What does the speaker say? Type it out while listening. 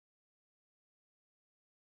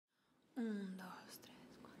1, 2,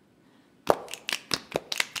 3,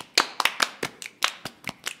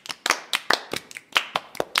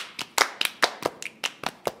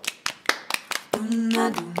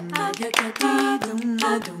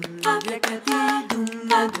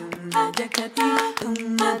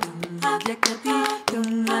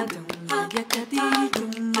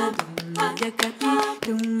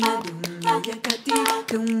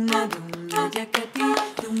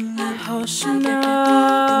 Hush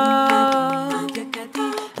now,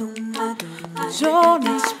 don't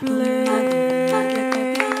explain,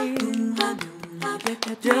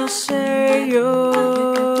 just say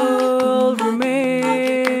you'll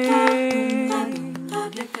remain.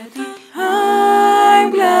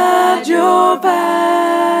 I'm glad you're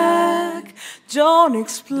back, don't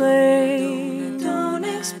explain, don't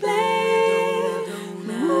explain.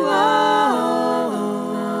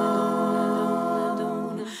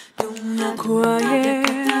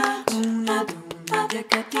 Quiet,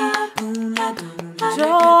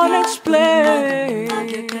 don't explain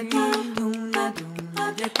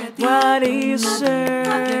what is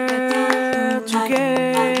there to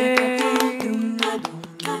gain.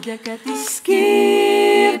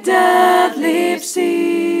 Skip that lipstick,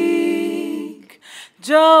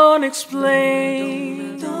 don't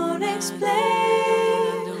explain, don't explain.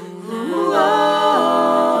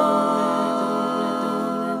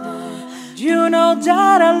 You know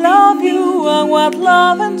that I love you, and what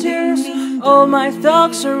love and tears. All my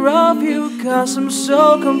thoughts are of you, 'cause I'm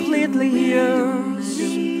so completely yours.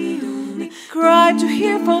 Cry to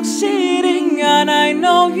hear folks sitting, and I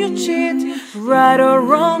know you cheat. Right or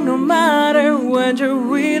wrong, no matter, when you're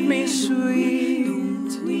with me,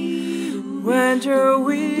 sweet. When you're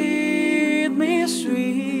with me,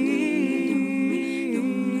 sweet.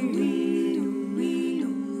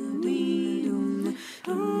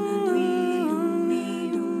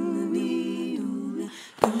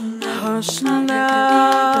 Hush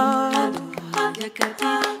now,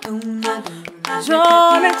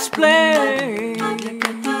 don't explain.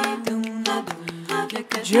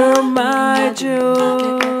 You're my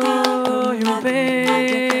joy and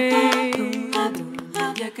pain,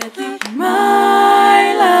 my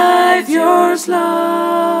life, yours,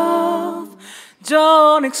 love.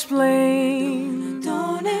 Don't explain,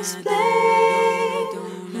 don't explain.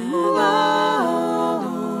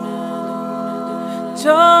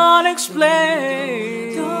 Don't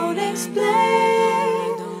explain, don't explain.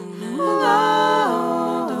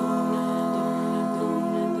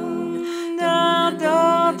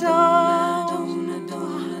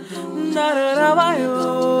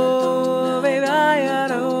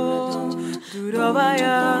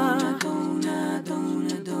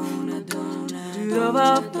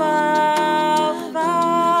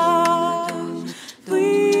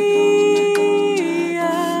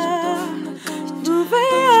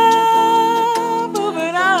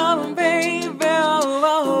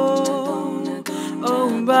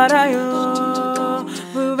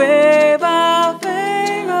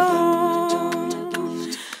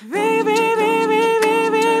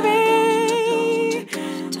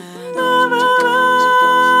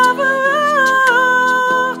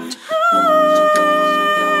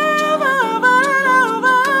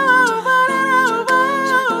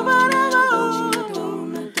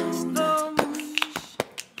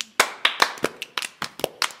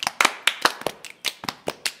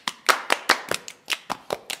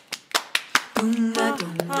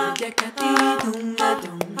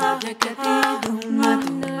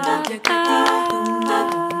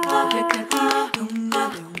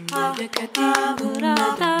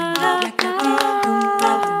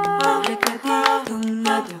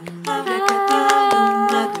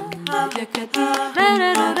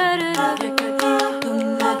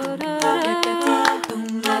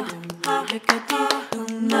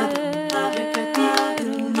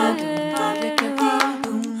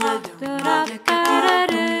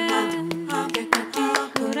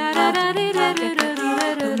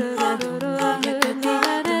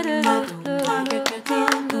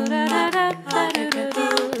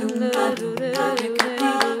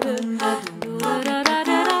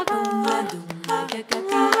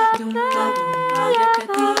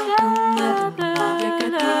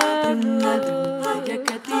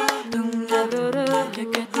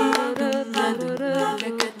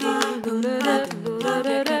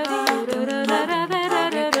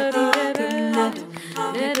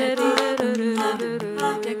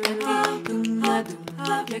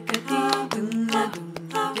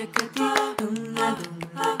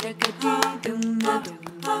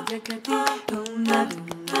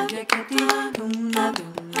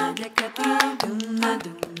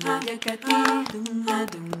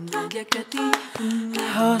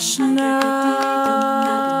 Hush now,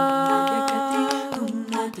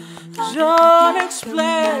 don't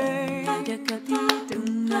explain.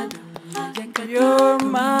 You're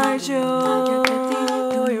my joy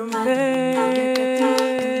and pain.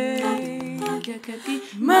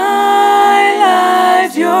 My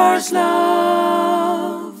life, yours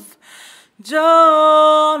love.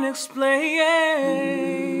 Don't explain.